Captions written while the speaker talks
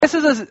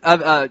this is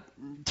a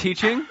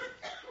teaching.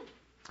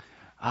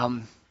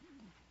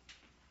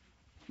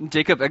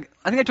 Jacob,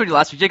 I think I told you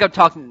last week, Jacob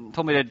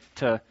told me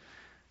to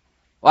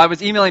well, I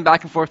was emailing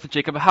back and forth with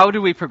Jacob, how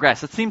do we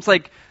progress? It seems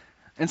like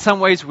in some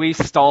ways we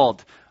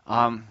stalled.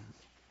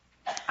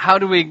 How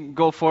do we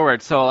go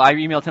forward? So I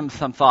emailed him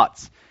some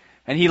thoughts.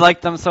 And he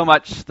liked them so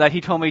much that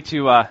he told me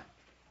to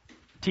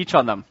teach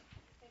on them.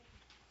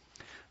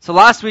 So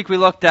last week we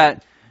looked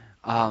at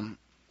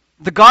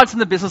the God's in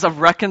the business of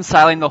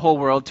reconciling the whole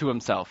world to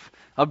himself,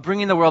 of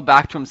bringing the world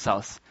back to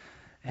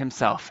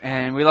himself.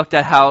 And we looked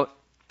at how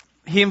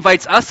he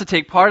invites us to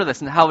take part of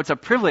this and how it's a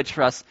privilege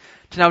for us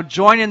to now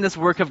join in this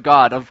work of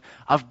God, of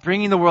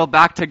bringing the world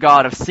back to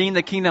God, of seeing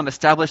the kingdom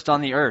established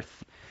on the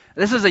earth.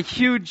 This is a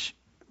huge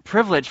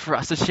privilege for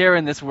us to share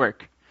in this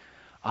work.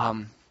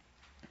 But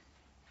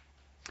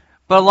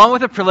along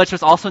with the privilege,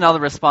 there's also now the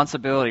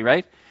responsibility,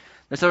 right?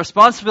 There's a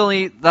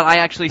responsibility that I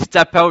actually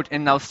step out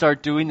and now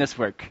start doing this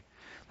work.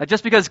 Like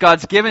just because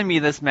God's given me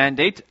this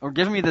mandate or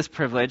given me this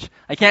privilege,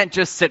 I can't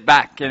just sit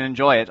back and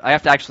enjoy it. I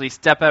have to actually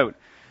step out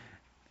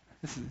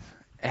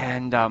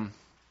and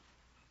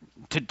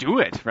to do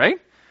it, right?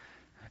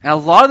 And a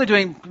lot of the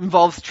doing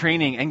involves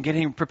training and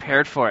getting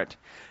prepared for it.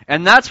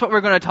 And that's what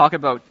we're going to talk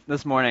about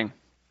this morning.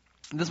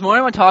 This morning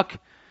I want to talk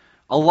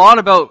a lot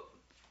about,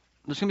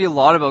 there's going to be a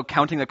lot about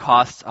counting the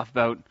costs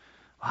about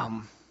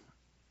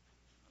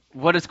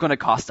what it's going to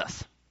cost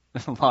us.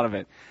 There's a lot of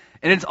it.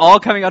 And it's all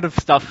coming out of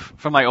stuff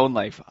from my own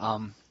life.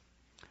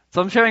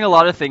 So I'm sharing a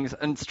lot of things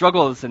and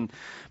struggles and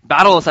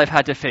battles I've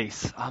had to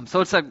face.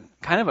 So it's a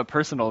kind of a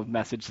personal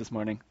message this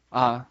morning.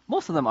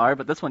 Most of them are,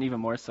 but this one even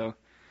more so.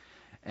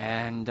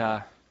 And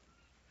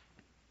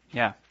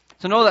yeah.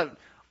 So know that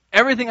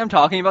everything I'm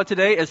talking about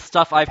today is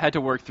stuff I've had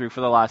to work through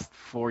for the last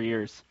 4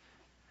 years.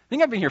 I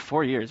think I've been here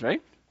 4 years,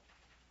 right?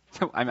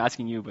 I'm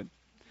asking you, but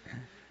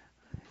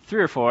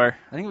 3 or 4.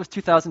 I think it was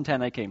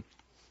 2010 I came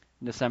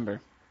in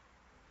December.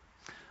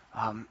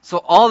 So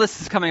all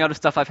this is coming out of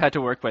stuff I've had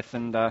to work with,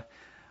 and I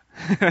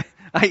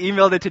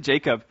emailed it to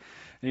Jacob,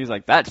 and he was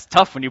like, "That's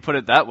tough when you put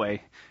it that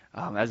way,"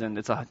 as in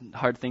it's a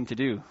hard thing to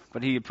do.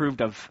 But he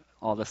approved of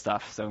all the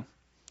stuff, so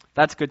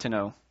that's good to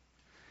know.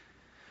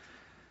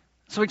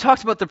 So we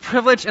talked about the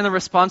privilege and the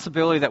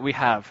responsibility that we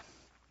have.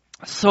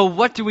 So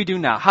what do we do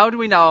now? How do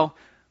we now,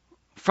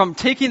 from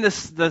taking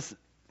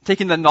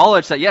taking the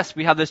knowledge that yes,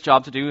 we have this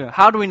job to do,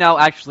 how do we now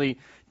actually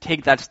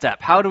take that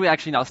step? How do we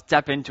actually now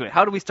step into it?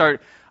 How do we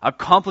start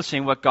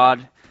accomplishing what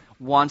God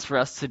wants for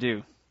us to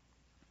do?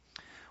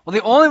 Well,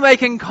 the only way I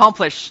can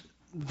accomplish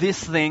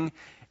this thing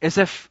is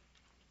if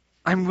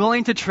I'm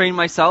willing to train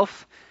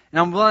myself and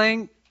I'm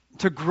willing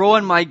to grow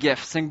in my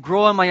gifts and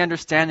grow in my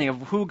understanding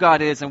of who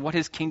God is and what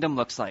his kingdom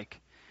looks like.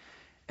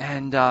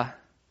 And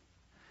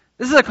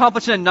this is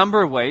accomplished in a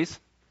number of ways.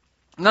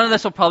 None of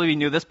this will probably be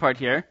new, this part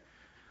here.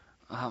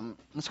 I'm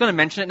just going to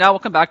mention it now. We'll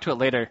come back to it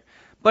later.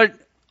 But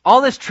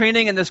all this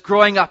training and this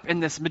growing up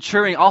and this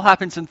maturing all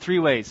happens in 3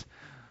 ways.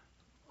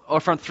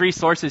 Or from 3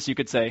 sources, you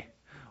could say.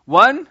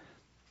 One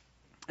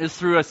is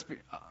through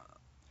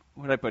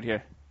what did I put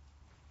here?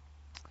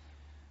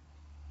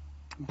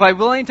 By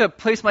willing to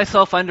place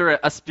myself under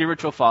a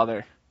spiritual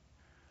father.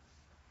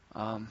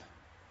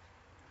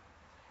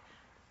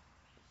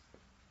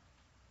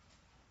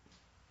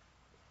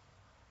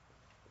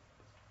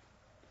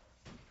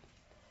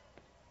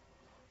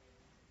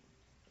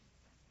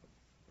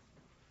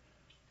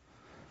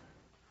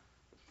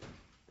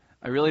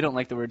 I really don't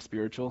like the word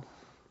spiritual,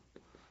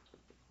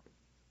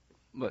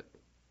 but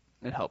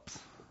it helps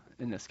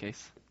in this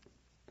case.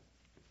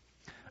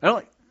 I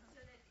don't.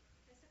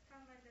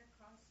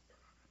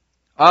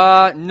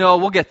 No,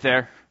 we'll get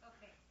there.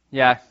 Okay.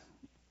 Yeah,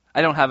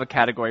 I don't have a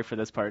category for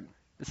this part.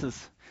 This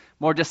is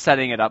more just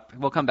setting it up.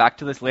 We'll come back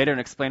to this later and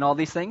explain all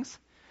these things.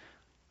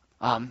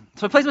 So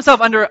I place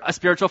myself under a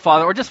spiritual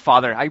father, or just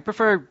father. I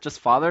prefer just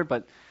father,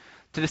 but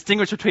to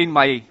distinguish between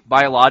my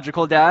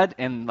biological dad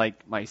and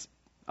like my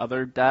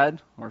other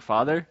dad or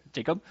father,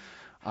 Jacob,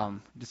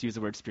 just use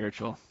the word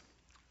spiritual.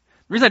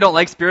 The reason I don't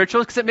like spiritual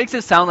is because it makes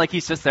it sound like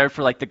he's just there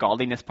for like the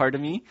godliness part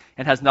of me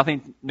and has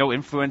no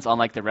influence on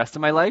like the rest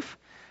of my life,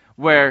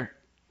 where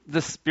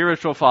the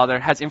spiritual father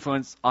has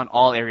influence on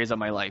all areas of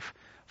my life,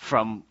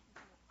 from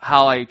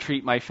how I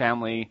treat my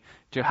family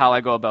to how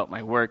I go about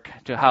my work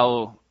to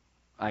how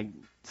I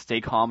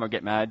stay calm or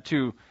get mad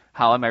to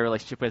how my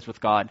relationship is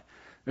with God.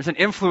 There's an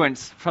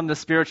influence from the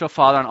spiritual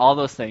father on all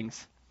those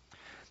things.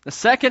 The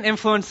second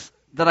influence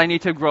that I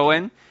need to grow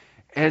in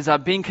is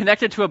being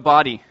connected to a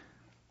body.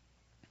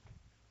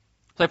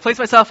 So I place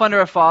myself under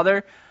a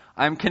father.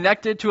 I'm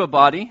connected to a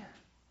body.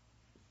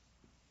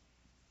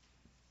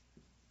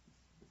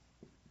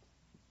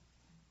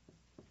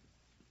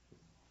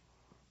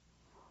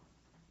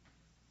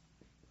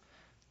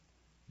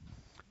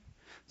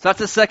 So that's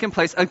the second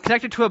place. I'm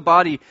connected to a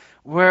body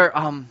where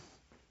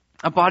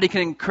a body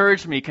can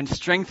encourage me, can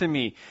strengthen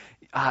me,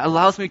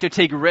 allows me to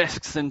take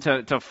risks and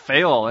to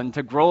fail and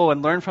to grow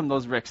and learn from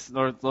those risks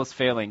or those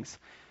failings.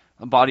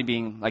 A body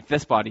being like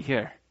this body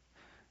here.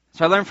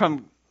 So I learn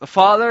from the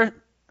Father,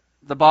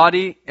 the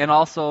body, and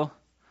also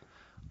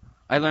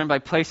I learn by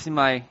placing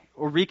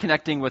or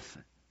reconnecting with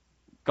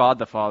God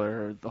the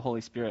Father or the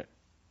Holy Spirit.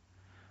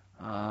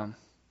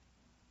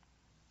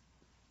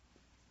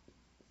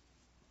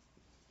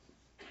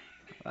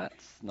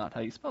 That's not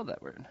how you spell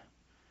that word.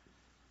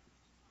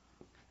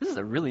 This is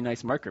a really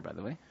nice marker, by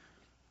the way.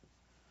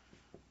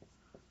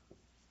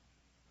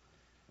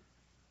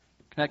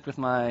 Connect with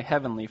my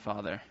Heavenly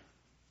Father.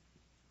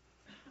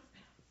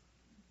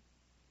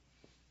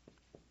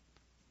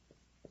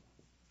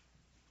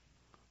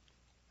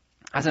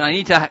 As in, I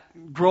need to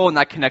grow in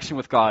that connection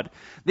with God.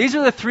 These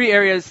are the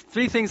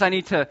three things I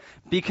need to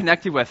be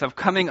connected with, of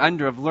coming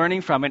under, of learning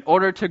from, in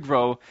order to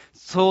grow,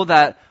 so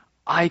that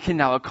I can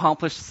now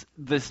accomplish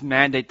this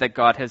mandate that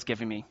God has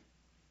given me.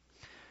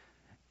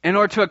 In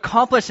order to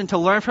accomplish and to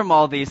learn from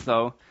all these,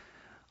 though,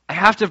 I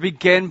have to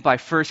begin by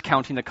first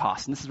counting the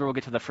cost. And this is where we'll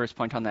get to the first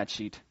point on that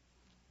sheet.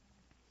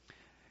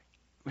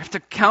 We have to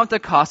count the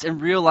cost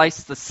and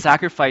realize the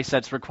sacrifice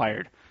that's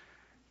required.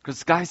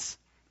 Because, guys,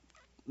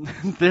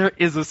 there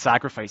is a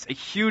sacrifice, a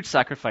huge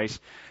sacrifice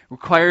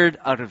required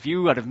out of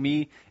you, out of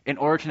me, in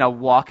order to now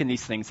walk in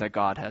these things that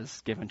God has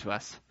given to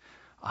us.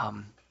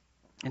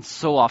 And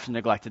so often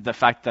neglected, the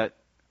fact that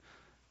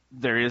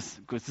this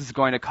is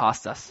going to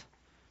cost us.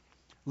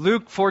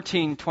 Luke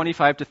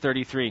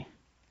 14:25-33.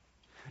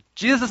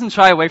 Jesus doesn't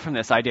shy away from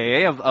this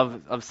idea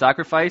of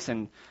sacrifice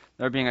and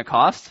there being a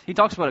cost. He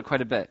talks about it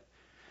quite a bit.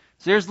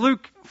 So here's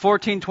Luke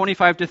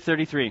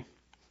 14:25-33.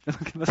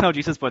 That's how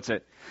Jesus puts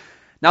it.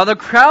 Now the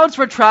crowds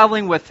were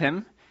traveling with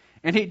him,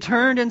 and he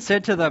turned and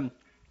said to them,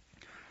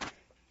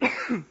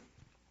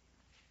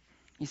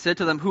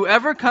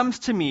 "Whoever comes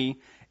to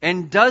me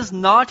and does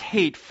not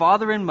hate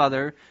father and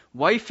mother,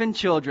 wife and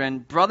children,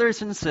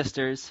 brothers and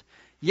sisters,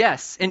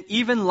 yes, and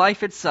even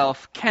life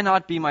itself,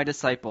 cannot be my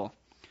disciple.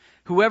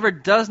 Whoever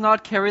does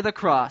not carry the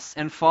cross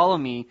and follow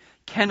me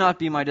cannot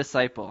be my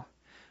disciple.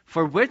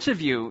 For which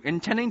of you,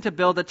 intending to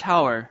build a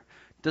tower,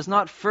 does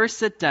not first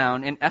sit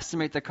down and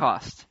estimate the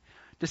cost,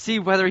 to see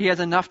whether he has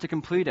enough to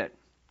complete it?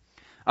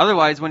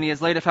 Otherwise, when he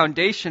has laid a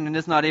foundation and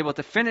is not able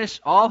to finish,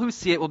 all who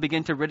see it will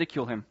begin to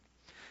ridicule him,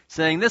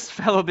 saying, 'This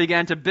fellow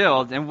began to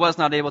build and was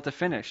not able to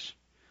finish.'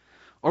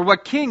 Or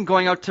what king,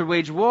 going out to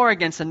wage war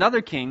against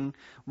another king,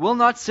 will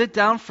not sit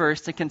down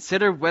first and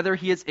consider whether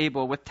he is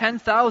able with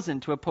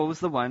 10,000 to oppose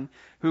the one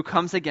who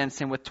comes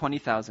against him with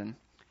 20,000?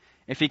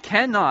 If he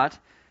cannot,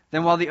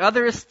 then while the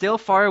other is still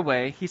far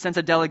away, he sends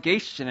a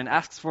delegation and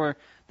asks for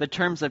the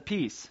terms of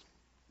peace.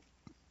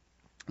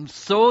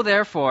 So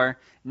therefore,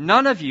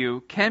 none of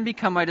you can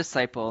become my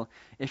disciple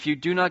if you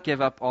do not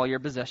give up all your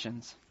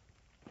possessions."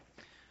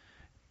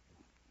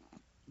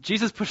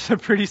 Jesus puts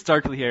it pretty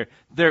starkly here.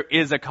 There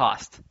is a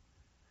cost.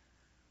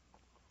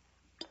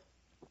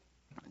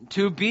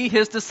 To be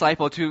his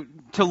disciple, to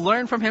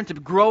learn from him, to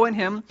grow in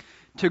him,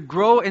 to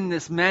grow in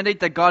this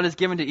mandate that God has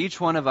given to each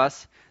one of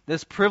us,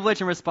 this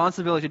privilege and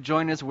responsibility to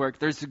join his work,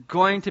 there's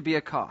going to be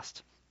a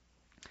cost.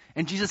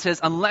 And Jesus says,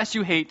 unless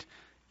you hate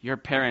your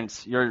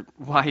parents, your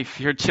wife,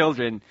 your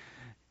children,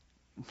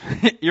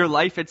 your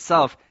life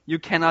itself, you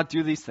cannot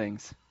do these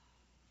things.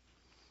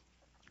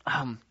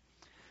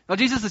 Now,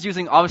 Jesus is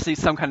using, obviously,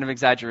 some kind of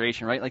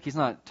exaggeration, right? Like, he's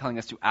not telling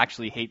us to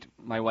actually hate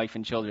my wife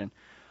and children.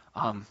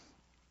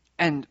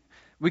 And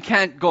we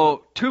can't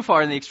go too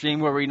far in the extreme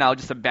where we now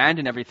just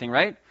abandon everything,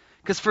 right?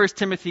 Because 1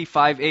 Timothy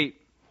 5:8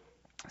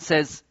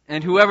 says,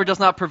 "And whoever does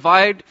not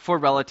provide for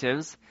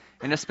relatives,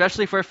 and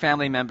especially for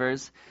family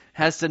members,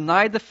 has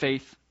denied the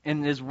faith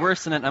and is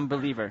worse than an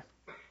unbeliever."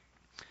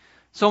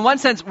 So in one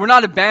sense, we're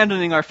not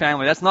abandoning our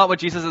family. That's not what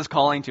Jesus is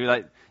calling to,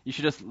 that you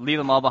should just leave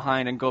them all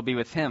behind and go be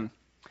with him.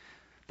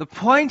 The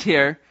point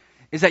here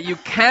is that you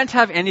can't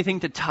have anything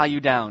to tie you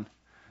down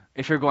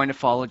if you're going to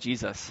follow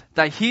Jesus.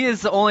 That he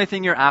is the only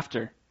thing you're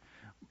after,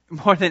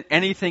 more than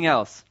anything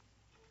else.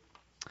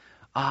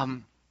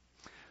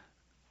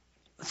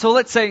 So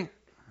let's say,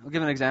 I'll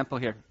give an example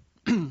here.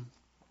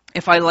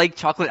 If I like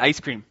chocolate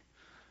ice cream,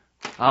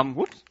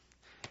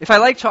 if I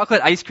like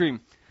chocolate ice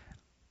cream,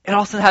 it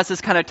also has this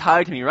kind of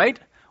tie to me, right?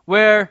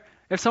 Where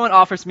if someone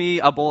offers me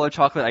a bowl of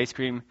chocolate ice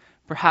cream,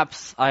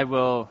 perhaps I'm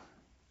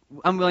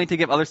willing to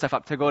give other stuff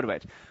up to go to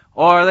it.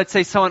 Or let's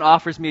say someone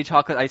offers me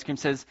chocolate ice cream,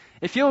 says,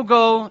 "If you'll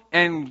go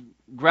and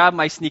grab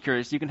my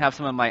sneakers, you can have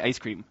some of my ice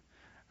cream."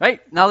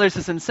 Right? Now there's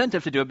this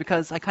incentive to do it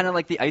because I kind of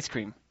like the ice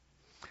cream.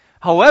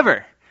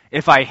 However,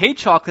 if I hate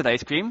chocolate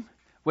ice cream,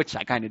 which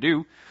I kind of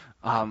do,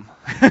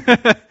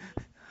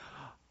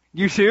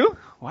 you too?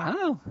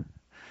 Wow.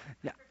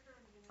 Yeah.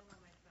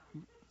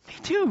 Me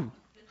too.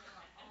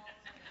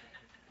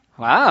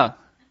 Wow.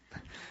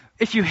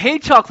 If you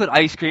hate chocolate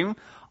ice cream,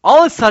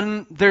 all of a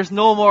sudden there's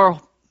no more,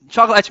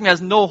 chocolate ice cream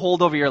has no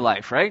hold over your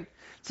life, right?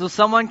 So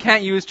someone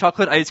can't use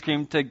chocolate ice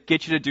cream to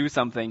get you to do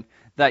something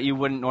that you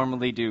wouldn't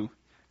normally do.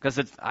 Because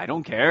I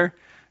don't care.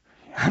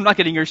 I'm not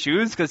getting your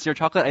shoes because your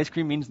chocolate ice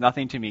cream means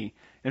nothing to me.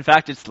 In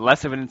fact, it's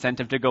less of an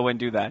incentive to go and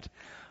do that.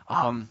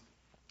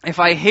 If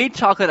I hate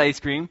chocolate ice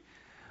cream,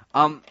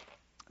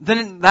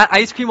 then that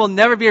ice cream will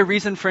never be a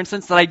reason, for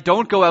instance, that I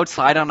don't go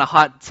outside on a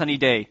hot, sunny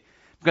day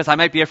because I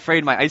might be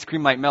afraid my ice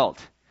cream might melt.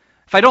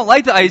 If I don't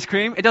like the ice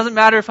cream, it doesn't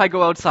matter if I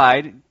go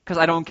outside because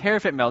I don't care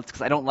if it melts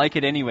because I don't like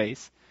it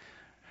anyways.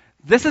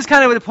 This is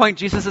kind of the point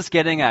Jesus is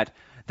getting at,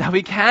 that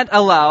we can't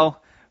allow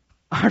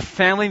our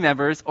family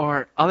members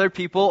or other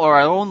people or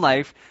our own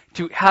life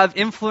to have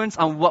influence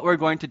on what we're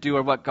going to do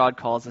or what God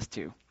calls us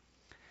to.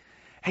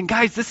 And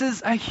guys, this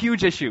is a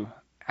huge issue.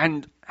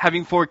 And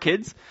having 4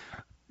 kids,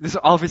 this is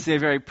obviously a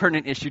very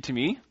pertinent issue to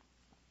me.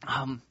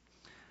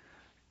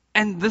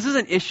 And this is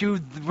an issue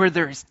where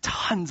there's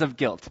tons of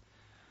guilt.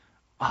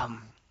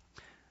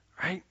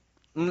 Right?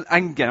 And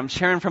again, I'm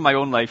sharing from my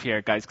own life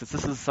here, guys, because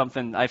this is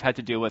something I've had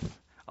to deal with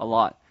a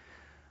lot.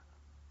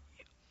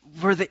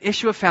 For the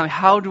issue of family,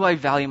 how do I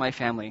value my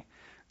family?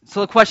 So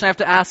the question I have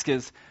to ask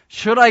is,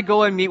 should I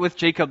go and meet with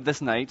Jacob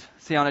this night,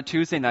 say on a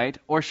Tuesday night,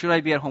 or should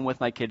I be at home with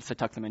my kids to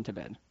tuck them into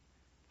bed?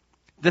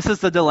 This is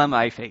the dilemma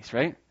I face,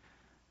 right?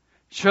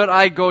 Should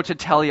I go to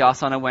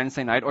Telios on a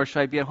Wednesday night, or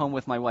should I be at home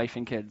with my wife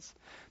and kids?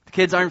 The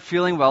kids aren't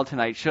feeling well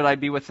tonight. Should I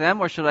be with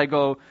them, or should I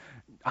go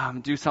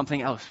do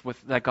something else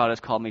that God has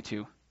called me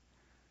to?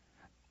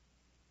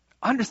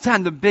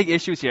 Understand the big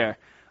issues here.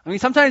 I mean,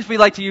 sometimes we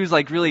like to use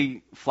like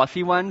really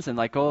fluffy ones and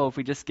like, oh, if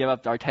we just give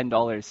up our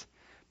 $10.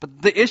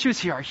 But the issues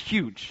here are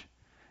huge.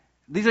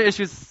 These are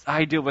issues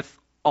I deal with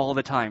all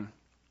the time.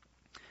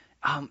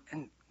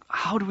 And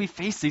how do we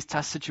face these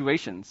tough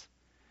situations?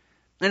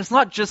 And it's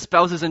not just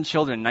spouses and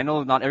children. I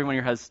know not everyone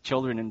here has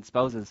children and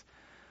spouses.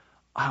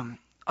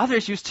 Other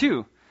issues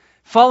too.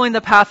 Following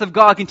the path of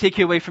God can take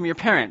you away from your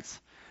parents.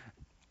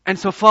 And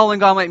so following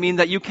God might mean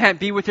that you can't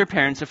be with your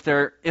parents if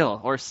they're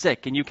ill or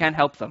sick and you can't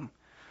help them.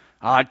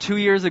 2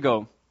 years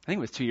ago, I think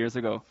it was 2 years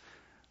ago,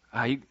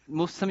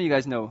 some of you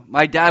guys know,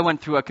 my dad went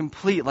through a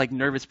complete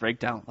nervous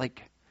breakdown,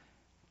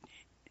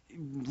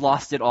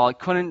 lost it all.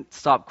 Couldn't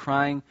stop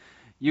crying.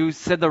 You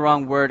said the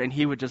wrong word and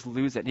he would just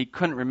lose it. He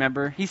couldn't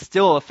remember. He's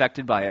still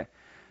affected by it.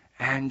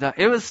 And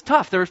it was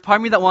tough. There was part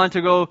of me that wanted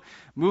to go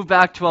move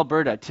back to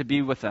Alberta to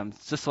be with them,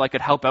 just so I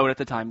could help out at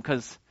the time,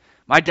 because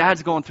my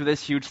dad's going through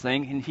this huge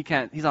thing,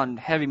 and he's on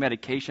heavy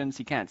medications.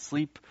 He can't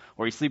sleep,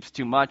 or he sleeps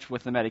too much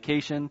with the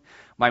medication.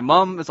 My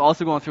mom was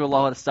also going through a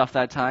lot of stuff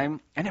that time,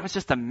 and it was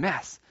just a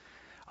mess.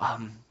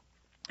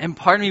 And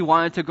part of me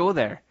wanted to go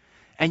there,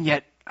 and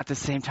yet at the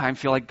same time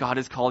feel like God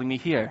is calling me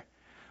here.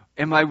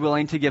 Am I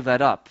willing to give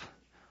that up?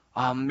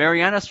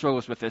 Mariana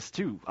struggles with this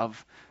too.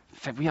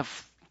 We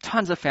have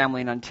tons of family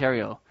in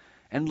Ontario,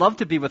 and love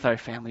to be with our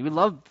family. We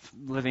love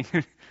living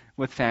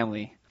with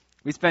family.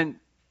 We spent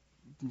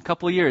a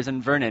couple of years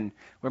in Vernon,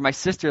 where my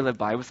sister lived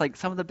by. It was like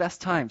some of the best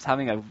times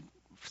having a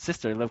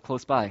sister live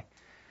close by.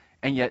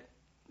 And yet,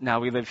 now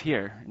we live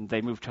here, and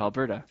they moved to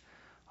Alberta.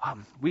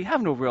 We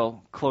have no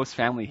real close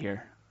family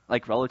here,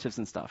 like relatives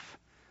and stuff.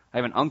 I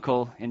have an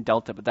uncle in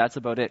Delta, but that's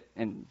about it,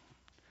 and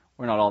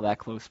we're not all that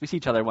close. We see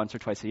each other once or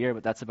twice a year,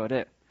 but that's about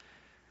it.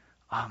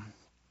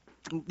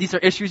 These are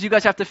issues you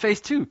guys have to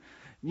face too.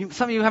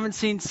 Some of you haven't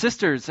seen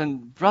sisters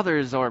and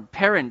brothers or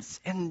parents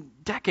in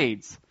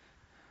decades.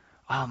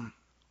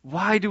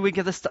 Why do we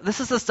get this stuff? This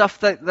is the stuff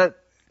that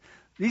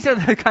these are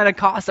the kind of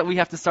costs that we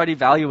have to start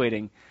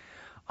evaluating.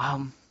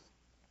 Another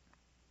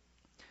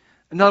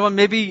one,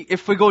 maybe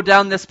if we go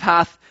down this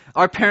path,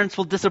 our parents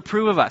will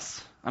disapprove of us.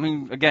 I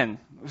mean, again,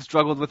 we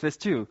struggled with this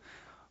too,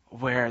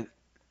 where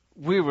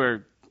we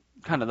were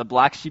kind of the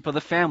black sheep of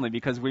the family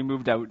because we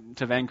moved out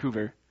to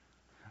Vancouver.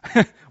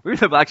 We were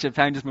the black sheep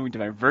family just moving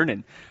to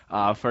Vernon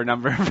for a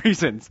number of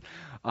reasons.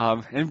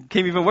 And it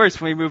became even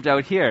worse when we moved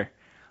out here.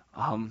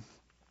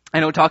 I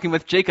know talking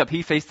with Jacob,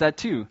 he faced that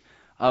too,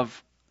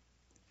 of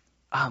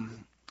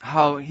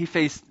how he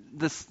faced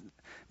this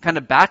kind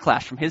of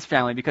backlash from his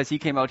family because he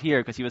came out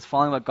here because he was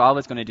following what God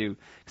was going to do.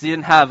 Because he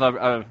didn't have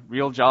a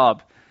real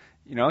job.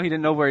 He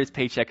didn't know where his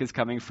paycheck is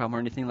coming from or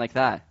anything like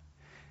that.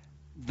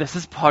 This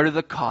is part of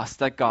the cost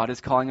that God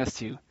is calling us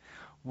to.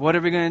 What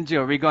are we going to do?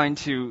 Are we going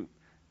to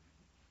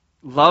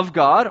love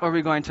God, or are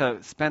we going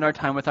to spend our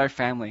time with our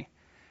family?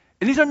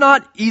 And these are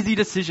not easy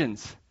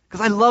decisions,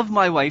 because I love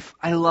my wife,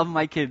 I love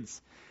my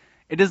kids.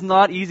 It is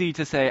not easy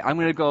to say, I'm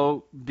going to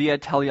go be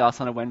at Telios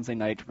on a Wednesday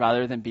night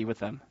rather than be with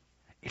them.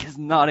 It is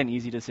not an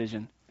easy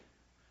decision.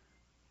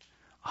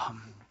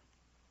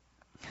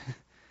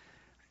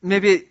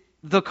 Maybe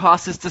the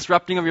cost is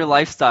disrupting of your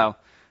lifestyle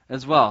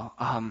as well,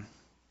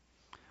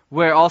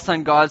 where all of a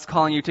sudden God's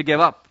calling you to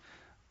give up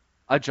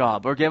a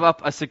job, or give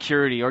up a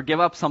security, or give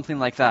up something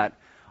like that.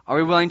 Are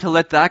we willing to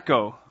let that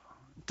go,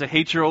 to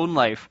hate your own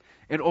life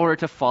in order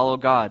to follow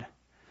God?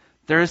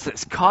 There is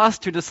this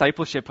cost to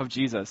discipleship of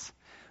Jesus,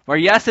 where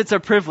yes, it's a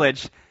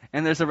privilege,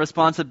 and there's a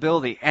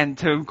responsibility, and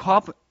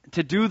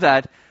to do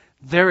that,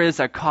 there is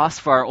a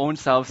cost for our own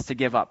selves to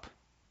give up.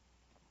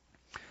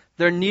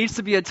 There needs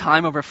to be a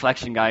time of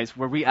reflection, guys,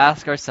 where we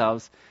ask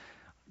ourselves,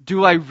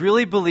 do I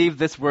really believe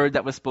this word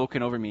that was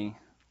spoken over me?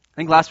 I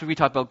think last week we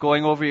talked about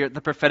going over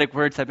the prophetic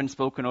words that have been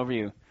spoken over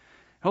you.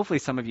 Hopefully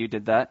some of you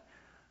did that.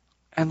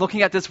 And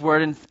looking at this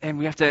word, and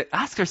we have to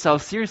ask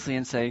ourselves seriously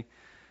and say,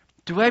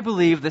 do I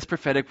believe this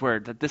prophetic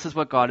word, that this is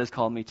what God has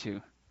called me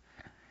to?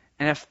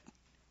 And if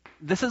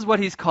this is what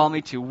he's called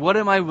me to, what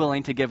am I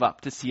willing to give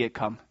up to see it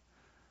come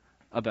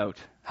about?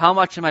 How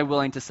much am I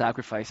willing to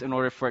sacrifice in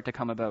order for it to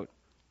come about?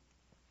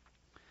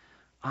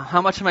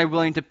 How much am I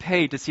willing to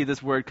pay to see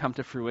this word come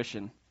to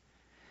fruition?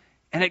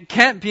 And it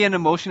can't be an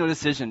emotional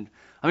decision.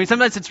 I mean,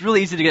 sometimes it's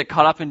really easy to get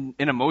caught up in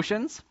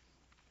emotions.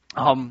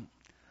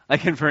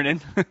 Like in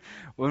Vernon,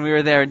 when we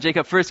were there, and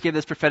Jacob first gave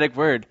this prophetic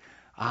word,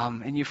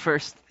 and you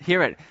first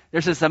hear it.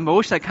 There's this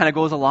emotion that kind of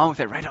goes along with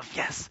it, right? Of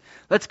yes,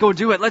 let's go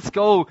do it. Let's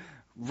go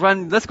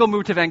run. Let's go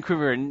move to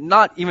Vancouver, and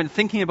not even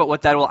thinking about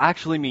what that will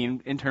actually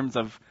mean in terms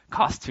of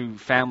cost to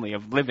family,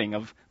 of living,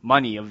 of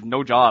money, of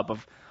no job,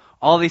 of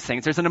all these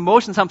things. There's an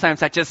emotion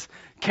sometimes that just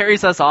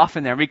carries us off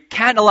in there. We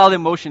can't allow the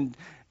emotion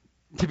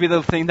to be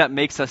the thing that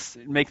makes us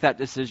make that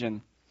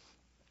decision.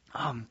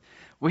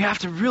 We have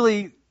to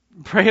really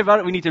pray about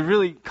it. We need to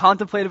really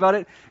contemplate about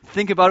it.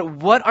 Think about it.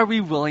 What are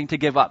we willing to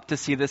give up to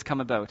see this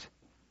come about?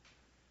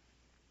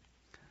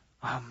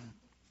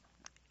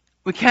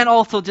 We can't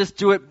also just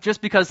do it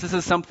just because this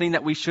is something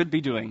that we should be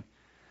doing.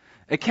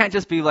 It can't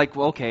just be like,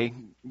 well, okay,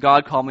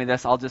 God called me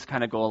this. I'll just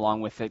kind of go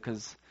along with it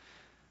because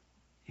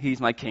He's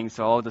my king,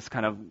 so I'll just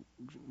kind of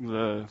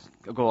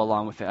go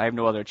along with it. I have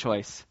no other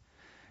choice.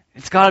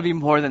 It's got to be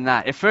more than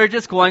that. If we're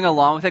just going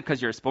along with it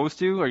because you're supposed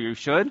to or you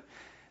should,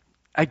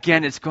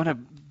 again, it's going to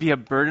be a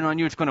burden on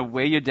you. It's going to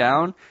weigh you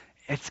down.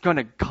 It's going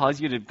to cause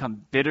you to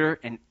become bitter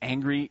and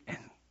angry, and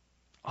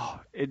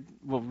it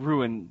will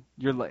ruin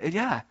your life.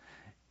 Yeah,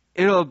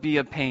 it'll be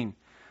a pain.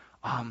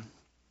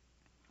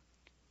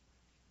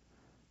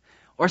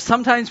 Or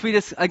sometimes we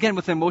just, again,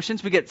 with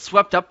emotions, we get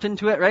swept up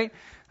into it, right?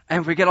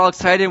 And we get all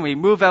excited and we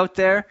move out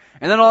there,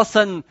 and then all of a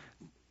sudden,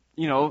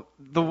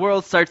 the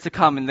world starts to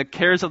come and the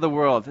cares of the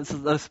world. This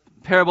is the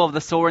parable of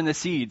the sower and the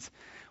seeds.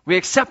 We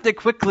accept it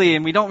quickly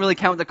and we don't really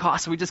count the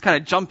cost, so we just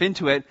kind of jump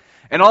into it,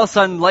 and all of a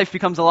sudden life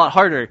becomes a lot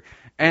harder.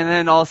 And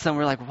then all of a sudden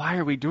we're like, why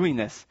are we doing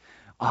this?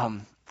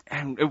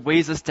 And it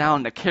weighs us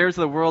down. The cares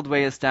of the world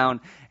weigh us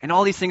down, and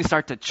all these things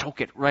start to choke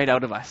it right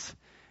out of us.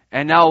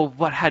 And now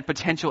what had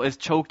potential is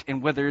choked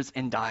and withers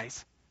and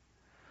dies.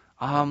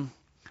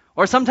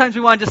 Or sometimes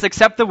we want to just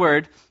accept the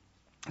word,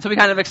 so we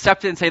kind of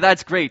accept it and say,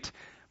 that's great.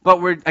 But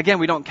we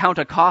don't count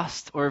a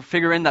cost or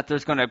figure in that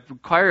there's going to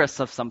require us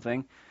of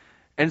something.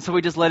 And so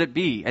we just let it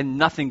be, and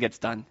nothing gets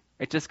done.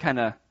 It just kind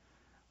of,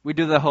 we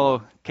do the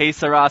whole, que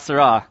sera,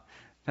 sera,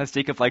 as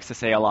Jacob likes to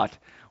say a lot.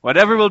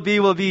 Whatever will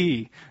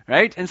be,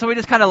 right? And so we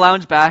just kind of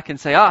lounge back and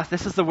say,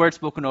 this is the word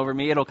spoken over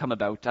me, it'll come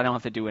about. I don't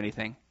have to do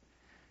anything.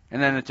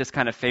 And then it just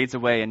kind of fades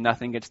away and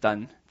nothing gets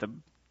done. The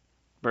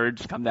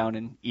birds come down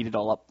and eat it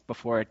all up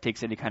before it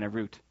takes any kind of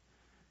root.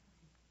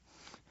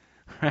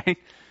 Right?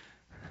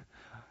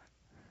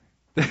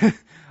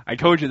 I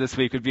told you this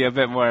week would be a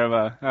bit more of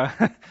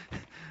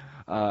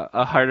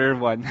a harder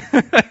one.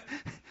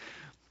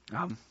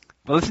 But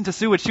listen to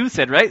Sue, what Sue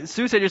said, right?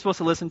 Sue said you're supposed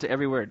to listen to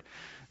every word.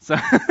 So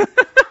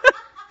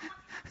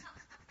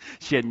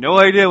she had no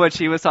idea what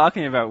she was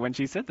talking about when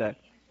she said that.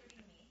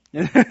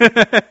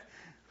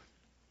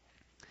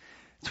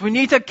 So we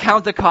need to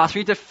count the cost. We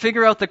need to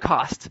figure out the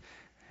cost.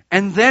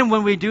 And then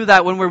when we do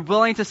that, when we're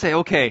willing to say,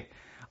 okay,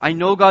 I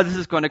know, God, this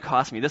is going to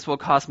cost me. This will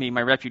cost me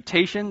my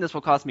reputation. This will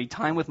cost me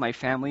time with my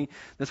family.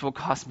 This will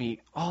cost me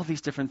all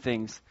these different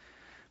things.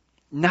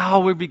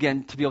 Now we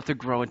begin to be able to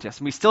grow into this.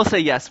 And we still say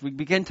yes. We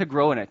begin to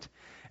grow in it.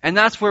 And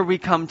that's where we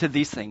come to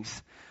these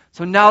things.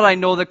 So now that I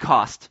know the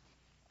cost,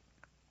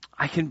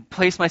 I can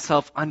place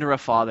myself under a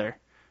father.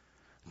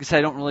 Because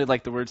I don't really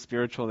like the word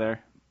spiritual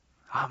there.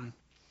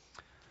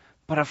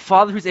 But a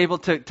father who's able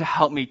to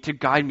help me, to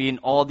guide me in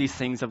all these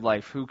things of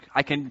life, who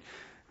can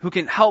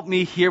help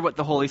me hear what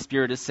the Holy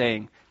Spirit is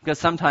saying. Because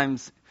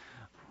sometimes,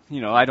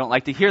 I don't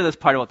like to hear this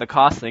part about the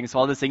cost thing, so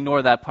I'll just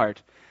ignore that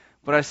part.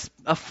 But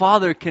a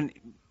father can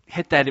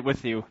hit that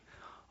with you.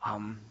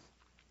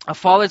 A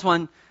father's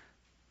one,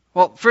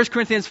 1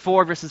 Corinthians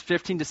 4, verses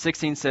 15 to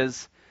 16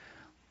 says,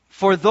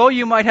 "For though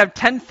you might have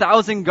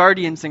 10,000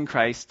 guardians in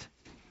Christ,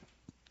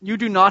 you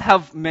do not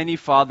have many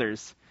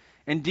fathers.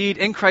 Indeed,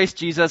 in Christ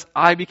Jesus,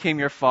 I became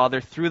your father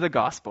through the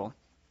gospel.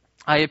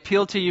 I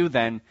appeal to you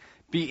then,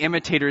 be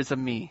imitators of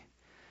me."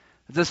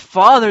 This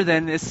father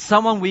then is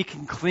someone we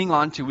can cling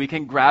on to, we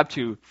can grab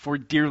to for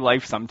dear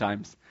life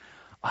sometimes.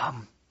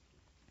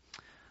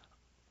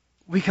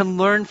 We can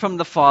learn from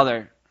the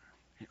father,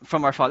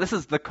 from our father. This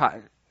is 1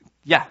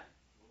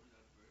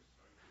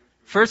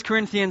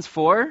 Corinthians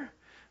 4,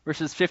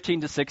 verses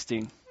 15 to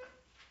 16.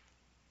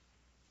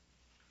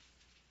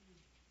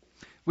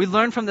 We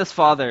learn from this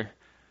father.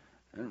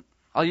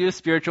 I'll use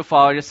spiritual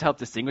father just to help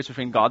distinguish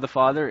between God the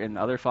Father and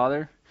other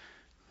father.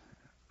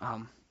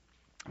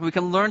 We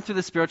can learn through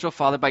the spiritual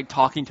father by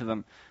talking to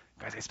them.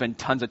 Guys, I spend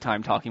tons of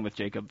time talking with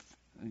Jacob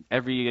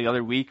every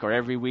other week or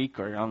every week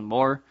or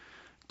more,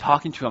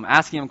 talking to him,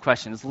 asking him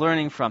questions,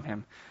 learning from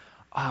him.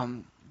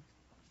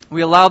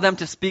 We allow them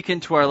to speak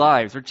into our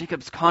lives, or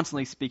Jacob's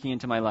constantly speaking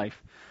into my life.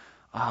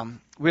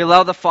 We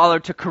allow the father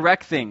to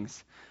correct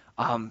things,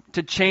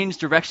 to change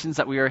directions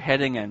that we are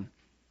heading in.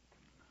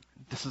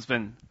 This has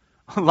been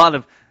a lot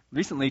of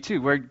recently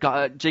too, where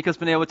Jacob's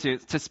been able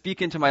to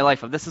speak into my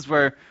life of this is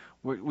where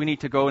we need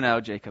to go now,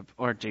 Jacob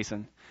or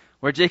Jason.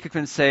 where Jacob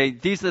can say,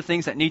 these are the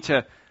things that need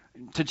to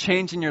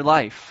change in your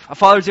life. A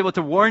father is able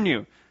to warn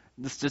you.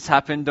 This just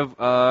happened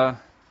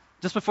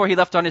just before he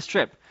left on his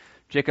trip.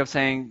 Jacob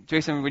saying,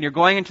 Jason, when you're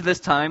going into this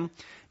time,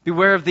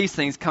 beware of these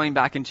things coming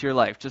back into your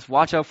life. Just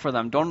watch out for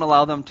them. Don't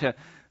allow them to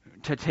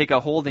take a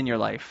hold in your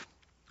life.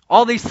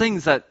 All these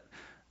things that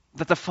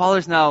the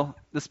father's now,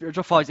 the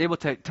spiritual father is able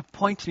to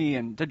point me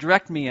and to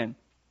direct me in.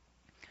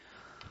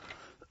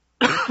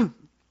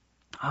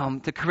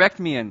 To correct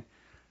me in.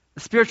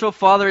 The spiritual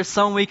father is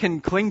someone we can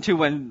cling to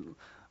when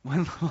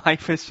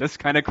life is just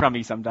kind of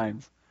crummy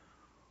sometimes.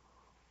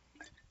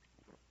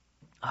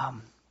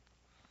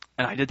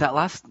 And I did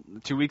that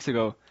 2 weeks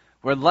ago,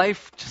 where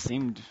life just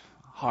seemed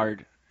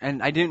hard,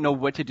 and I didn't know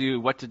what to do,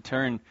 what to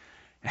turn,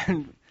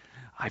 and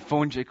I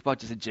phoned Jacob out,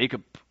 just said,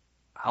 Jacob,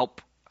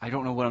 help. I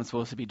don't know what I'm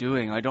supposed to be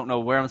doing. I don't know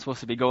where I'm supposed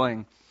to be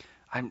going.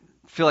 I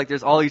feel like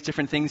there's all these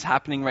different things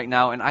happening right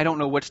now, and I don't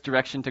know which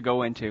direction to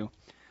go into.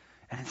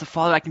 And it's a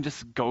father I can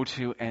just go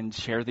to and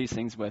share these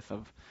things with,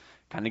 of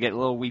kind of get a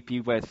little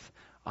weepy with.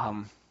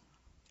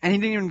 And he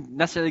didn't even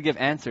necessarily give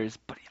answers,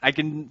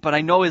 but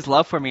I know his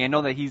love for me. I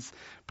know that he's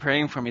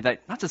praying for me.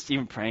 That not just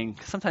even praying,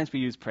 'cause sometimes we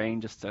use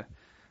praying just to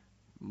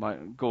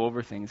go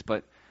over things,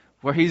 but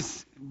where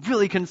he's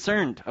really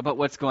concerned about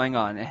what's going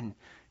on and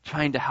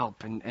trying to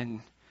help.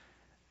 And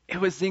it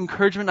was the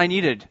encouragement I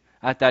needed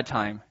at that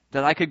time,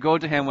 that I could go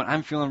to him when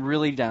I'm feeling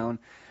really down,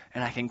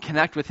 and I can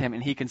connect with him,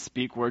 and he can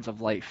speak words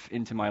of life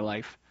into my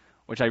life,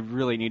 which I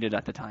really needed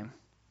at the time.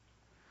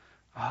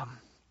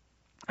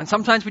 And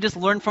sometimes we just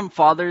learn from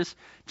fathers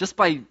just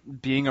by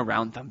being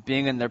around them,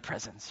 being in their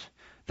presence,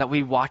 that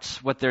we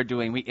watch what they're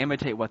doing, we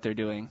imitate what they're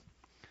doing.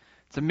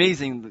 It's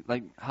amazing,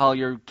 like how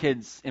your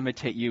kids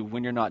imitate you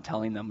when you're not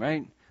telling them,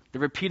 right?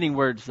 They're repeating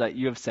words that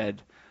you have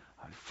said,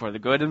 for the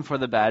good and for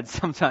the bad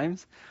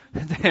sometimes.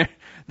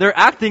 They're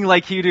acting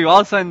like you do. All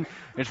of a sudden,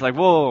 it's like,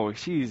 whoa,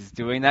 she's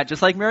doing that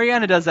just like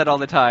Mariana does that all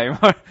the time.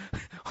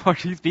 Or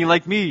she's being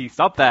like me.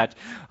 Stop that.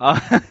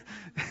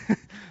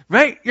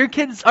 Right? Your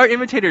kids are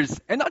imitators.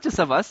 And not just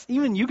of us,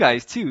 even you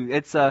guys too.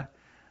 It's,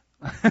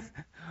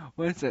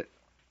 what is it?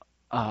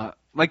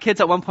 My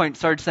kids at one point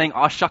started saying,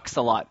 aw shucks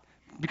a lot,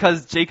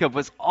 because Jacob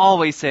was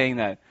always saying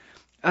that.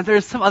 And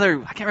there's some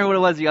other, I can't remember what it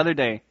was the other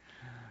day,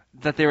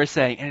 that they were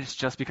saying, and it's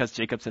just because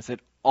Jacob says it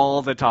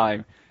all the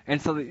time.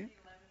 And so,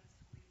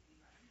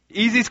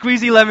 easy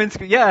squeezy lemon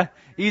squeezy, yeah,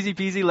 easy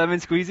peasy lemon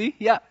squeezy,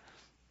 yeah.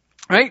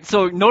 Right?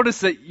 So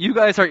notice that you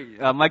guys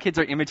are, my kids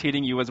are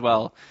imitating you as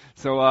well.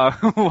 So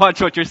watch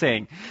what you're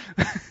saying.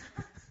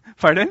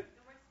 Pardon?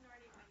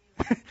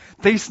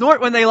 They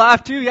snort when they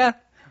laugh too, yeah.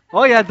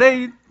 Oh yeah,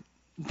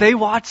 they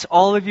watch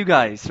all of you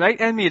guys,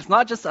 right? And me, it's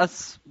not just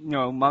us,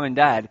 mom and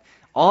dad.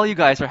 All you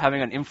guys are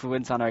having an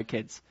influence on our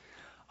kids.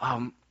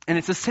 And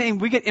it's the same,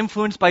 we get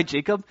influenced by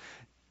Jacob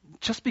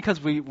just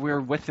because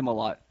we're with him a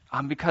lot.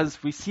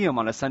 Because we see him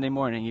on a Sunday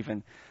morning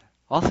even.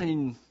 All of a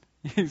sudden,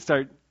 you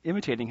start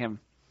imitating him.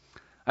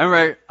 I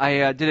remember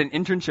I did an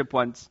internship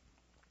once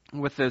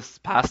with this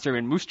pastor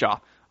in Moose Jaw,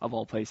 of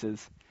all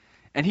places.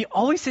 And he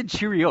always said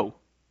cheerio.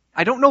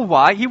 I don't know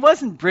why. He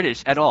wasn't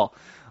British at all.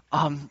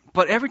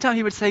 But every time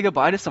he would say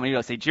goodbye to somebody, he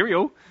would say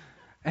cheerio.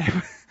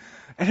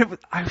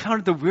 I found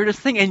it the weirdest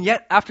thing. And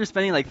yet, after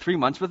spending like 3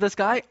 months with this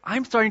guy,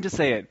 I'm starting to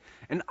say it.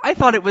 And I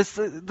thought it was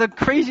the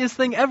craziest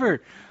thing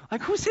ever.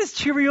 Like, who says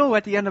cheerio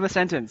at the end of a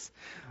sentence?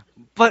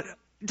 But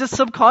just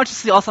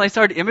subconsciously, all of a sudden, I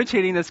started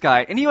imitating this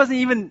guy. And he wasn't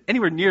even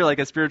anywhere near like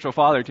a spiritual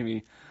father to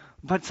me.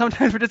 But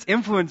sometimes we're just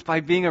influenced by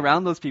being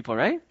around those people,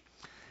 right?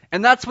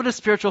 And that's what a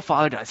spiritual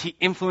father does. He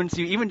influences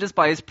you even just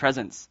by his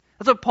presence.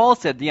 That's what Paul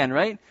said at the end,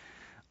 right?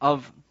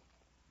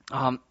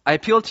 I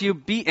appeal to you,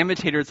 be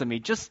imitators of me.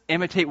 Just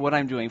imitate what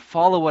I'm doing.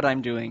 Follow what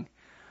I'm doing.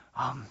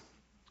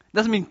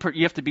 Doesn't mean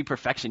you have to be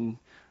perfection.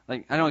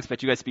 Like, I don't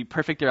expect you guys to be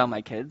perfect around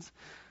my kids.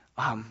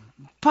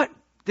 But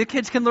the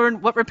kids can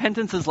learn what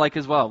repentance is like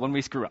as well when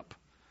we screw up.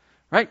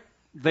 Right?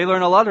 They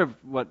learn a lot of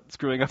what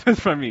screwing up is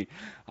from me.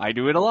 I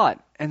do it a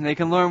lot. And they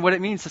can learn what it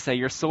means to say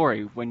you're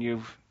sorry when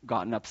you've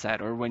gotten upset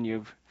or when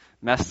you've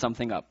messed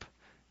something up.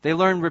 They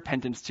learn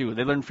repentance too.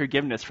 They learn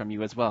forgiveness from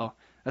you as well.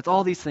 That's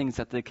all these things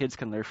that the kids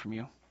can learn from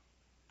you.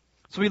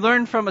 So we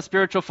learn from a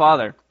spiritual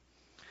father.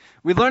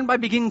 We learn by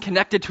being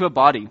connected to a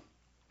body.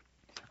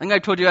 I think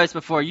I've told you guys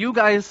before, you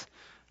guys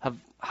have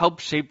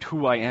helped shape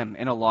who I am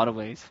in a lot of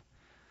ways.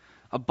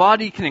 A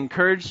body can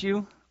encourage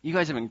you. You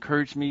guys have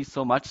encouraged me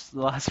so much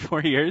the last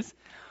 4 years.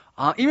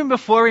 Even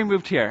before we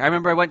moved here, I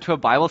remember I went to a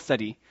Bible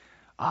study.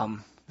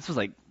 This was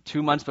like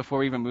 2 months before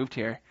we even moved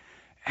here.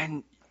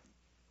 And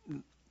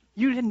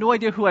you had no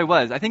idea who I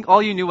was. I think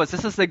all you knew was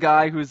this is the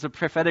guy who's the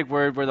prophetic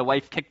word where the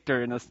wife kicked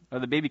her or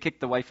the baby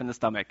kicked the wife in the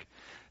stomach.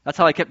 That's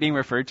how I kept being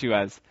referred to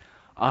as.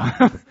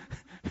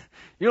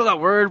 You know that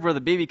word where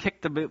the baby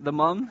kicked the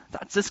mom?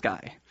 That's this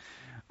guy.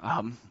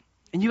 And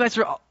you guys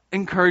are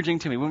encouraging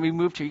to me. When we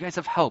moved here, you guys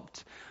have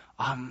helped.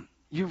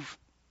 You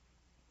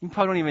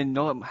probably don't even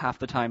know half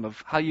the time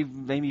of how you've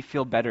made me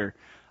feel better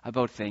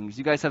about things.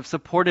 You guys have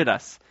supported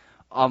us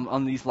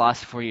on these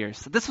last 4 years.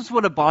 So this is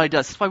what a body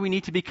does. That's why we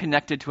need to be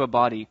connected to a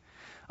body.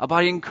 A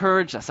body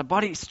encourages us. A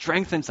body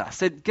strengthens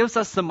us. It gives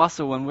us the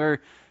muscle when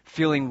we're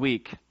feeling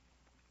weak.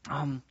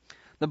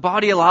 The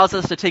body allows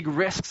us to take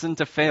risks and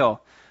to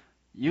fail.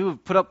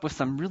 You've put up with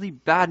some really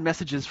bad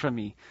messages from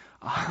me.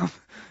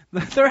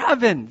 There have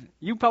been.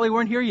 You probably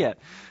weren't here yet.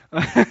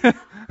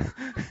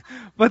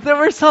 But there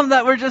were some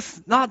that were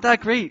just not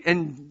that great.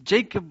 And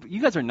Jacob,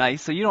 you guys are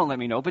nice, so you don't let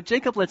me know. But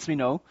Jacob lets me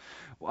know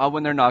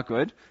when they're not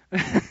good.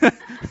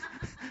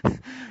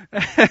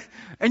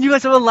 And you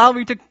guys have allowed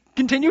me to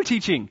continue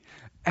teaching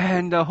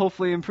and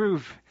hopefully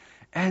improve.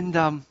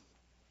 And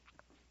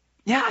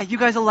yeah, you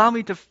guys allow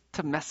me to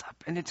mess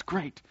up, and it's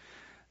great.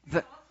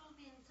 There's also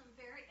been some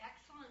very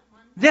excellent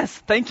ones. Yes,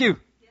 thank you.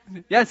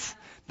 Yes,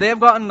 they have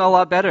gotten a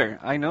lot better.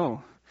 I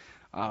know.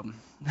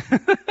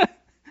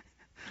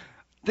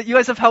 That you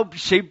guys have helped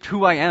shape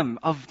who I am,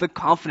 of the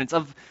confidence,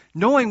 of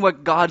knowing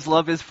what God's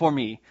love is for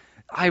me.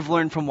 I've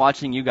learned from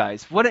watching you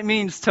guys what it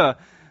means to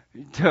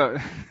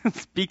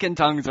speak in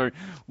tongues, or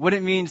what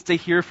it means to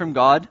hear from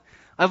God.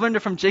 I've learned it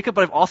from Jacob,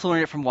 but I've also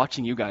learned it from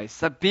watching you guys.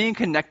 That being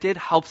connected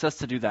helps us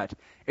to do that.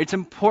 It's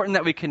important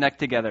that we connect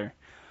together.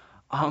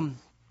 And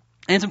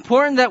it's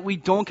important that we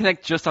don't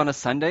connect just on a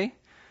Sunday.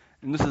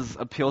 And this is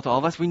appeal to all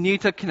of us. We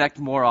need to connect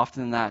more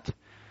often than that.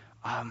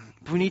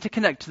 We need to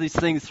connect to these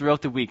things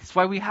throughout the week. That's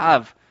why we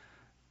have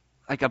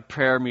like a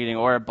prayer meeting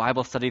or a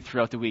Bible study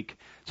throughout the week.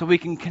 So we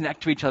can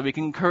connect to each other. We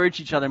can encourage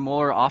each other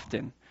more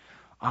often.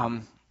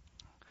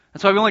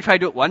 That's why we only try to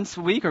do it once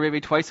a week or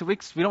maybe twice a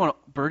week. So we don't want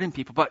to burden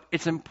people. But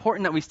it's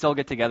important that we still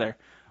get together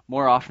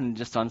more often than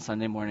just on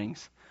Sunday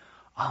mornings.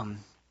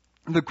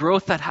 The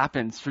growth that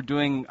happens for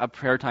doing a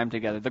prayer time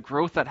together, the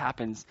growth that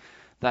happens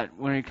that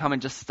when we come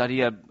and just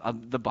study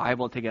the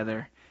Bible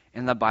together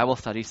in the Bible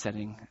study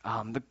setting,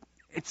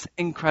 it's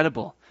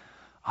incredible.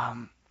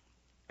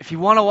 If you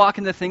want to walk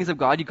in the things of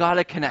God, you got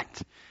to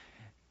connect.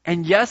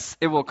 And yes,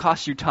 it will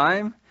cost you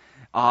time.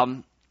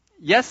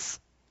 Yes,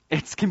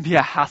 it can be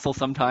a hassle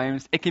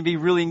sometimes. It can be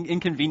really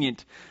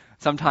inconvenient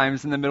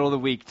sometimes in the middle of the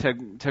week to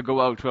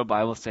go out to a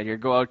Bible study or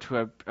go out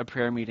to a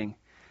prayer meeting.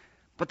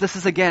 But this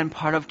is, again,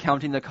 part of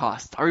counting the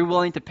cost. Are we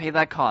willing to pay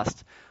that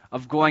cost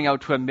of going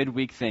out to a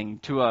midweek thing,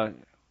 to a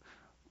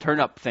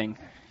turn-up thing,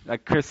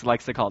 like Chris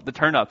likes to call it, the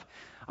turn-up?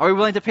 Are we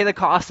willing to pay the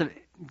cost of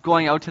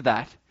going out to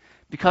that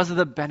because of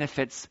the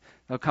benefits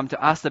that will come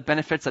to us, the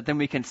benefits that then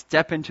we can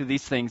step into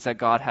these things that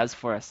God has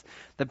for us,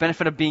 the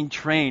benefit of being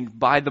trained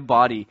by the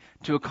body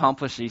to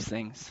accomplish these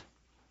things?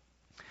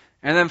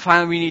 And then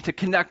finally, we need to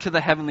connect to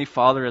the Heavenly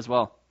Father as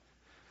well.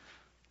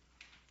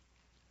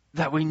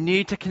 That we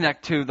need to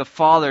connect to the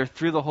Father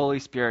through the Holy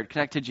Spirit,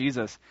 connect to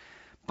Jesus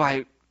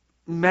by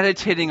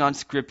meditating on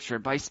Scripture,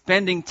 by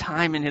spending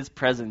time in His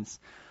presence,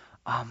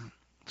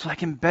 so I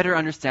can better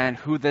understand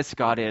who this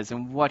God is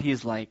and what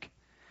He's like.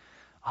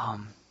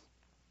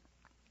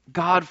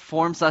 God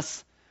forms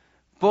us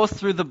both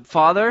through the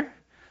Father.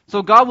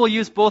 So God will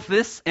use both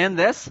this and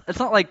this. It's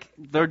not like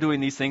they're doing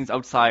these things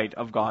outside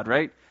of God,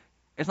 right?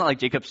 It's not like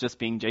Jacob's just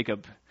being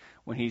Jacob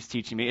when he's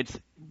teaching me. It's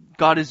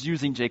God is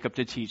using Jacob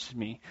to teach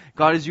me.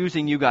 God is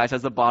using you guys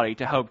as a body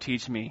to help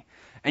teach me.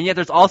 And yet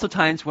there's also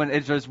times when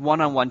there's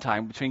one-on-one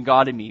time between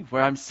God and me,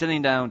 where I'm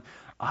sitting down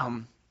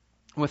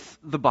with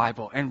the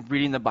Bible and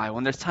reading the Bible.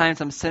 And there's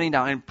times I'm sitting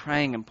down and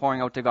praying and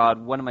pouring out to God,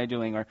 what am I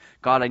doing? Or,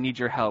 God, I need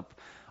your help.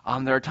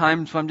 There are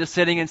times when I'm just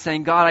sitting and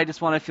saying, God, I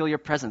just want to feel your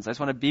presence. I just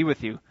want to be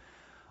with you.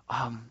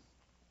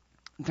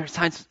 There's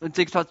times it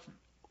takes about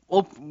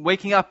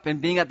waking up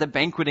and being at the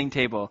banqueting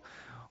table,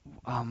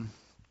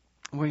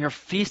 where you're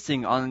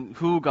feasting on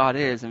who God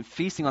is and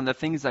feasting on the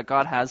things that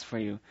God has for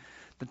you.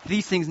 That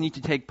these things need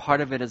to take part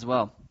of it as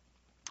well.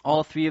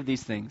 All three of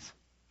these things.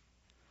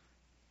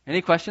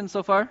 Any questions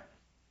so far?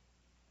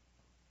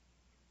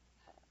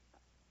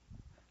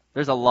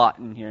 There's a lot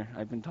in here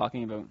I've been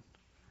talking about.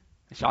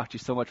 I shocked you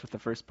so much with the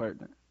first part.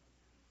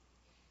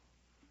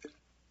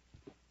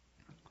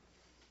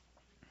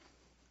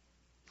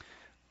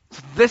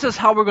 So this is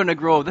how we're going to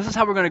grow. This is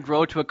how we're going to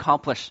grow to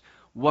accomplish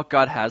what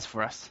God has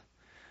for us.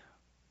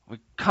 We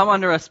come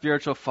under a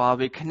spiritual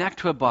father. We connect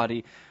to a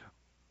body.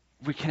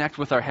 We connect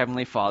with our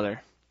Heavenly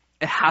Father.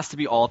 It has to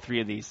be all three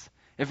of these.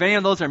 If any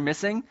of those are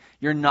missing,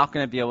 you're not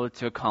going to be able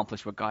to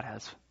accomplish what God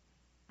has.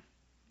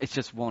 It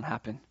just won't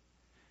happen.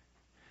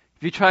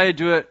 If you try to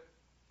do it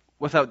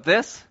without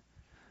this,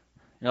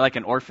 you're like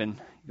an orphan.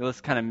 You'll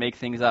just kind of make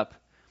things up.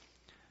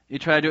 You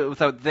try to do it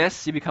without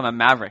this, you become a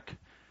maverick.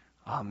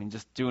 And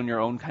just doing your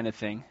own kind of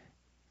thing.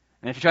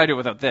 And if you try to do it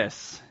without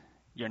this,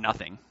 you're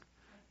nothing.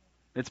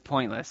 It's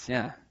pointless,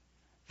 yeah.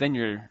 Then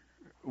you're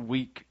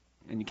weak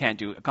and you can't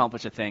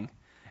accomplish a thing.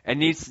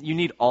 You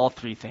need all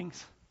three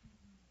things.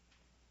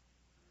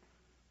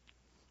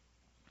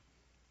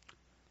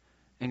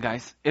 And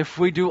guys, if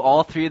we do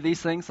all three of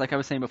these things, like I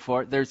was saying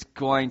before, there's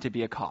going to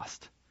be a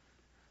cost.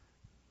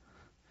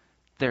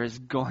 There's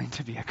going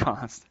to be a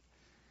cost.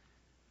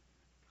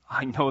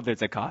 I know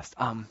there's a cost.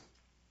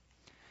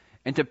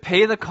 And to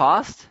pay the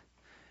cost,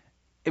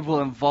 it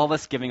will involve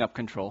us giving up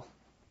control.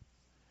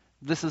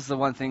 This is the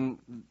one thing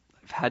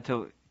I've had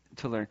to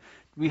learn.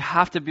 We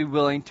have to be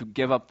willing to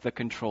give up the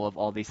control of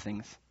all these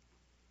things.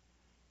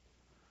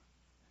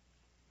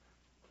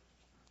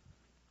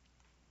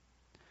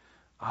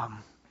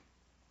 Um,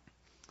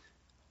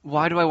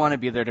 why do I want to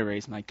be there to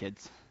raise my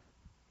kids?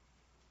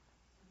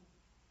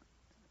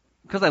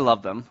 Because I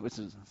love them, which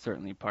is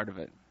certainly part of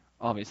it,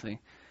 obviously.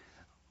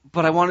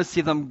 But I want to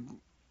see them,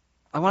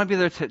 I want to be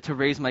there to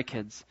raise my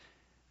kids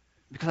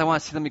because I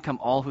want to see them become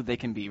all who they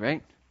can be,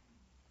 right?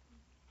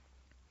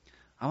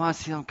 I want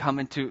to see them come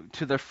into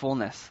their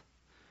fullness.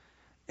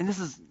 And this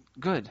is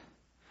good.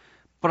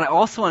 But I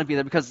also want to be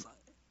there because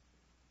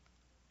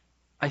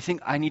I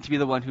think I need to be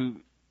the one who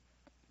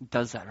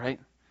does that, right?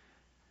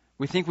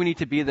 We think we need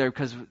to be there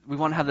because we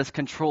want to have this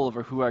control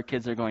over who our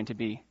kids are going to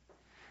be.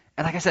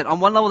 And like I said, on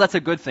one level, that's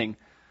a good thing.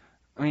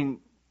 I mean,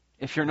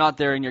 if you're not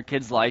there in your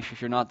kid's life,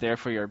 if you're not there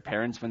for your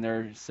parents when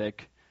they're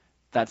sick,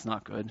 that's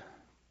not good.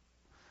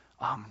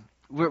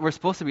 We're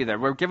supposed to be there.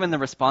 We're given the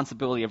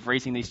responsibility of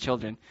raising these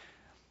children.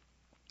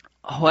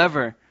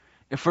 However,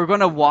 if we're going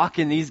to walk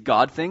in these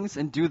God things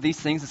and do these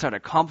things and start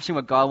accomplishing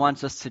what God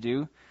wants us to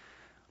do,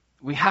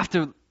 we have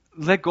to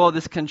let go of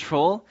this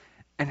control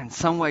and in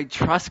some way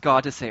trust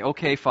God to say,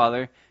 okay,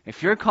 Father,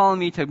 if you're calling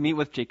me to meet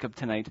with Jacob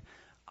tonight,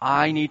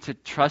 I need to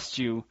trust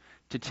you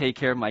to take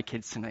care of my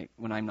kids tonight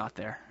when I'm not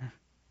there.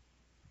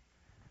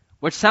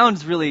 Which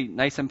sounds really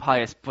nice and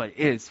pious, but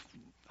is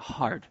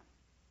hard.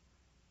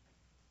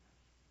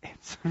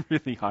 It's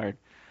really hard.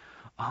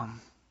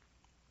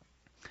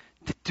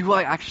 Do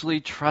I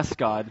actually trust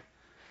God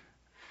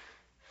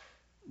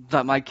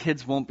that my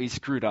kids won't be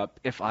screwed up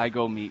if I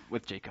go meet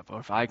with Jacob, or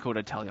if I go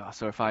to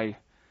Telios, or if I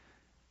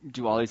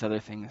do all these other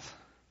things?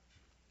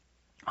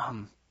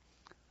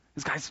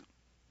 Because guys,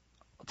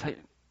 I'll tell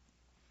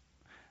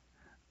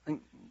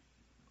you,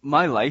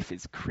 my life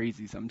is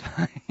crazy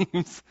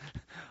sometimes.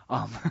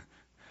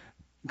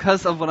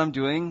 Because of what I'm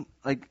doing,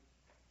 like,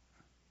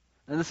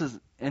 and this is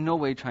in no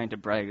way trying to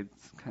brag,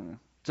 it's kind of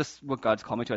just what God's called me to.